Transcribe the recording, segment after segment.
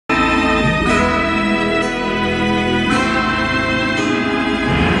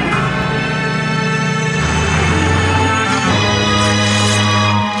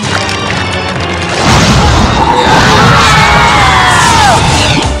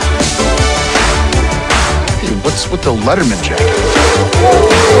with the Letterman jacket?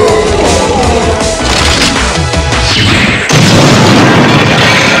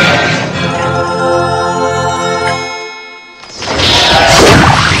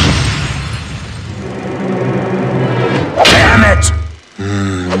 Damn it!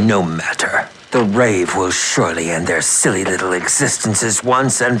 No matter. The Rave will surely end their silly little existences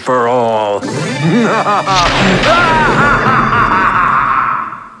once and for all.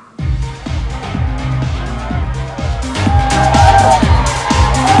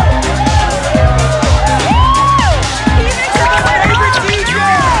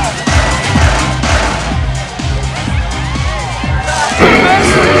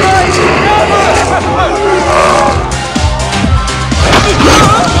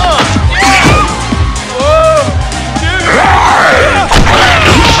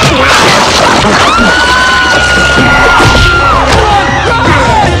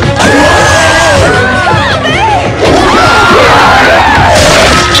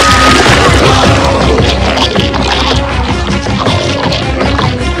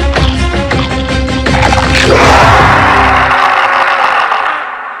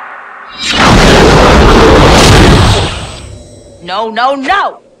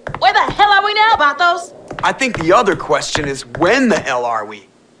 No! Where the hell are we now, Batos? I think the other question is, when the hell are we?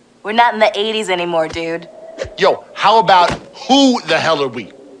 We're not in the 80s anymore, dude. Yo, how about who the hell are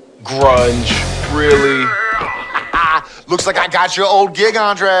we? Grunge, really? Looks like I got your old gig,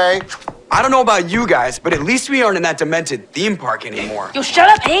 Andre. I don't know about you guys, but at least we aren't in that demented theme park anymore. Yo, shut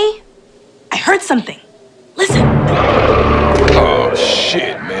up, hey! I heard something. Listen. Oh,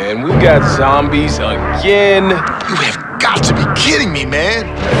 shit, man. We got zombies again. You have got to be kidding me, man.